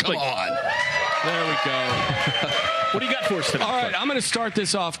time. Come on. There we go. What do you got for us today? All right, I'm going to start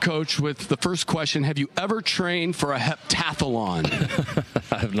this off, Coach, with the first question. Have you ever trained for a heptathlon?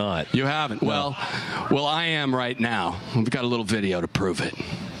 I have not. You haven't? No. Well, I am right now. We've got a little video to prove it.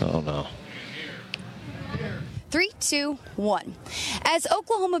 Oh, no. 3, 2, 1. As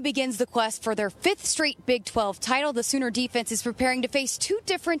Oklahoma begins the quest for their 5th straight Big 12 title, the Sooner defense is preparing to face 2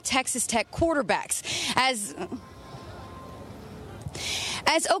 different Texas Tech quarterbacks.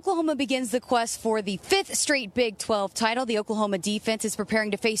 As Oklahoma begins the quest for the 5th straight Big 12 title, the Oklahoma defense is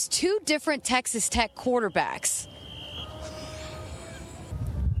preparing to face 2 different Texas Tech quarterbacks.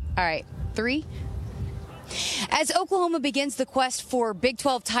 All right, 3. As Oklahoma begins the quest for Big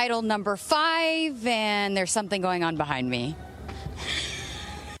 12 title number 5, and there's something going on behind me.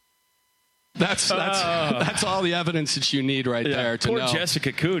 That's all the evidence that you need right there to know. Poor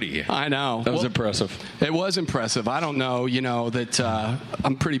Jessica Cootie. I know. That was impressive. It was impressive. I don't know, that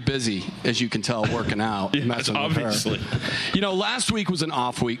I'm pretty busy, as you can tell, working out. Messing obviously. With her. Last week was an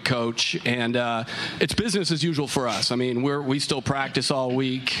off week, Coach, and it's business as usual for us. I mean, we still practice all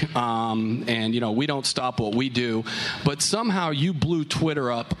week, and, we don't stop what we do. But somehow you blew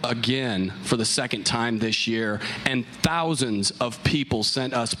Twitter up again for the second time this year, and thousands of people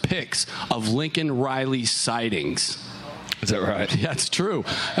sent us pics of Lincoln Riley sightings. Is that right? Yeah, it's true.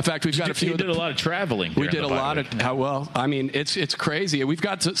 In fact, we've got a few. You did a lot of traveling. We did a lot of. It's crazy. We've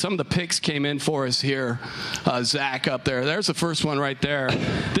got some of the pics came in for us here. Zach up there. There's the first one right there.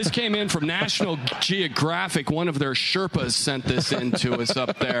 This came in from National Geographic. One of their Sherpas sent this in to us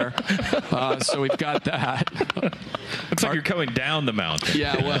up there. So we've got that. Looks like you're coming down the mountain.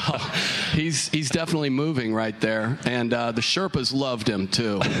 Yeah, well, he's definitely moving right there, and the Sherpas loved him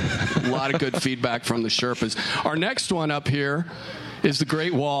too. A lot of good feedback from the Sherpas. Our next one up here is the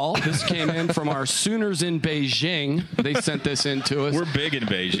Great Wall. This came in from our Sooners in Beijing. They sent this in to us. We're big in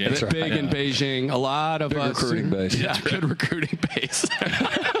Beijing. That's right. Big in Beijing. A lot of us. Recruiting base. Yeah, good recruiting base.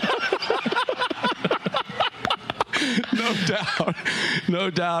 No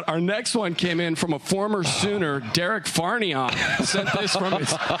doubt. Our next one came in from a former Sooner, Derek Farniok. Sent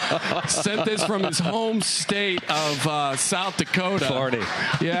this from his home state of South Dakota. Farney.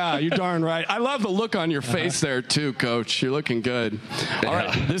 Yeah, you're darn right. I love the look on your face there too, Coach. You're looking good. All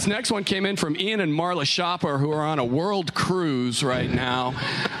right, this next one came in from Ian and Marla Shopper, who are on a world cruise right now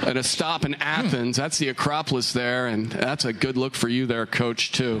at a stop in Athens. That's the Acropolis there, and that's a good look for you there,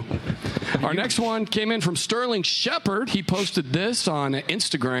 Coach, too. Our next one came in from Sterling Shepard. He posted this on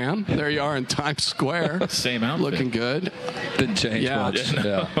Instagram. There you are in Times Square. Same outfit. Looking good. Didn't change much.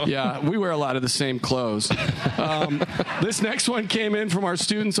 Yeah, we wear a lot of the same clothes. This next one came in from our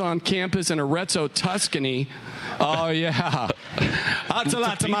students on campus in Arezzo, Tuscany. Oh, yeah.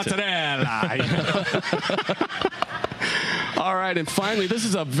 Azzolata mozzarella. All right, and finally, this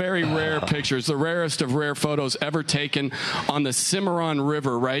is a very rare picture. It's the rarest of rare photos ever taken on the Cimarron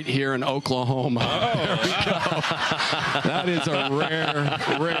River right here in Oklahoma. There we go. That is a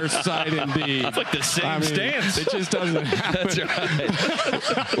rare sight indeed. It's like the same stance. It just doesn't happen.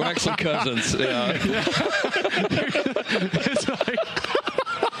 That's right. We're actually cousins. Yeah. It's like...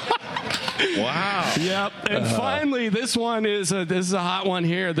 Wow. Yep. And finally, this is a hot one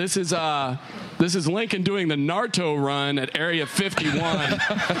here. This is Lincoln doing the Naruto run at Area 51.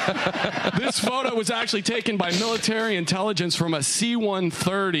 This photo was actually taken by military intelligence from a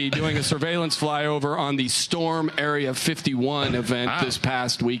C-130 doing a surveillance flyover on the Storm Area 51 event this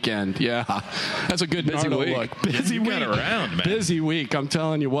past weekend. Yeah, that's a good busy week. Look. Busy week. Got around, man. Busy week. I'm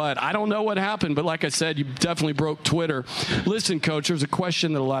telling you what. I don't know what happened, but like I said, you definitely broke Twitter. Listen, Coach, there's a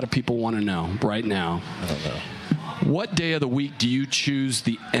question that a lot of people want to know right now. I don't know. What day of the week do you choose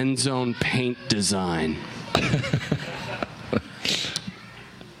the end zone paint design?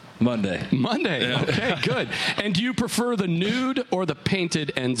 Monday. Yeah. Okay, good. And do you prefer the nude or the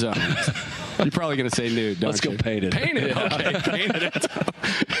painted end zone? You're probably going to say nude, don't Let's you? go painted. Painted, okay. Painted.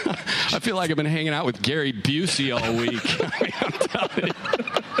 I feel like I've been hanging out with Gary Busey all week. I'm telling you.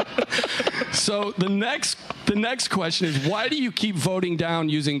 So the next question is, why do you keep voting down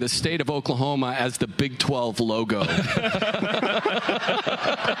using the state of Oklahoma as the Big 12 logo?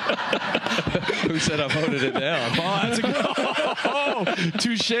 Who said I voted it down? Oh, that's a good. Oh,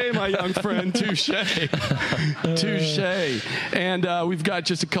 touche, my young friend. Touche. And we've got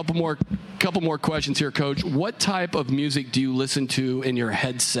just a couple more couple more questions here, Coach. What type of music do you listen to in your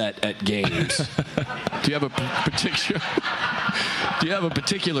headset at games? Do you have a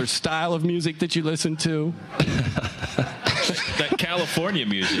particular style of music that you listen to? That California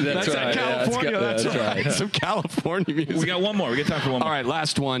music. That's right. California. That's right. Some California music. We got one more. We got time for one more. All right,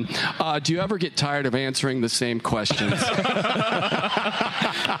 last one. Do you ever get tired of answering the same questions?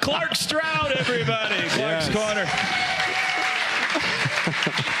 Clark Stroud, everybody. Clark's Corner.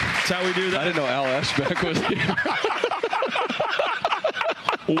 That's how we do that. I didn't know Al Ashbeck was here.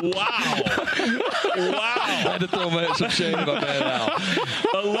 Wow. I had to throw some shade in my bed, Al.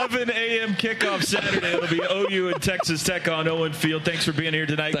 11 a.m. kickoff Saturday. It'll be OU and Texas Tech on Owen Field. Thanks for being here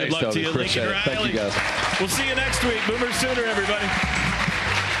tonight. Thanks, Good luck Toby. to you, Appreciate Lincoln it. Thank Riley. you, guys. We'll see you next week. Boomer Sooner, everybody.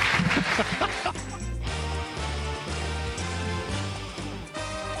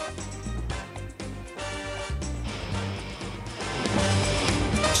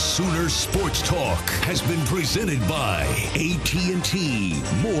 Sooner Sports Talk has been presented by AT&T.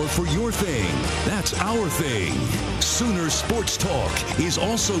 More for your thing. That's our thing. Sooner Sports Talk is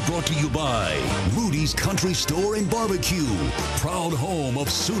also brought to you by Rudy's Country Store and Barbecue, proud home of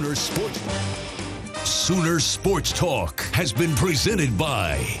Sooner Sports. Sooner Sports Talk has been presented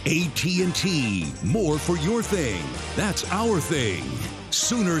by AT&T. More for your thing. That's our thing.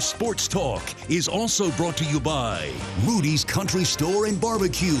 Sooner Sports Talk is also brought to you by Rudy's Country Store and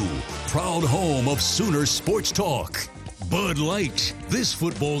Barbecue, proud home of Sooner Sports Talk. Bud Light. This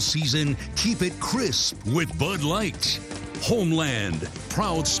football season, keep it crisp with Bud Light. Homeland,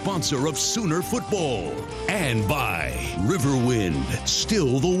 proud sponsor of Sooner football. And by Riverwind,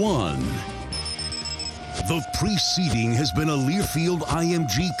 still the one. The preceding has been a Learfield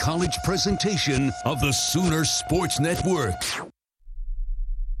IMG College presentation of the Sooner Sports Network.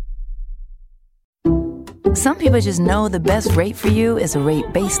 Some people just know the best rate for you is a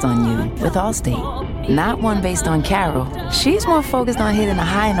rate based on you with Allstate. Not one based on Carol. She's more focused on hitting a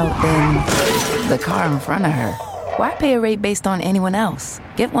high note than the car in front of her. Why pay a rate based on anyone else?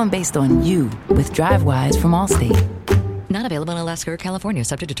 Get one based on you with DriveWise from Allstate. Not available in Alaska or California,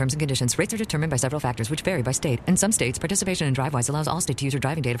 subject to terms and conditions. Rates are determined by several factors, which vary by state. In some states, participation in DriveWise allows Allstate to use your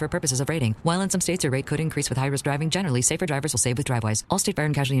driving data for purposes of rating. While in some states, your rate could increase with high-risk driving. Generally, safer drivers will save with DriveWise. Allstate Fire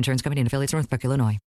and Casualty Insurance Company and affiliates, Northbrook, Illinois.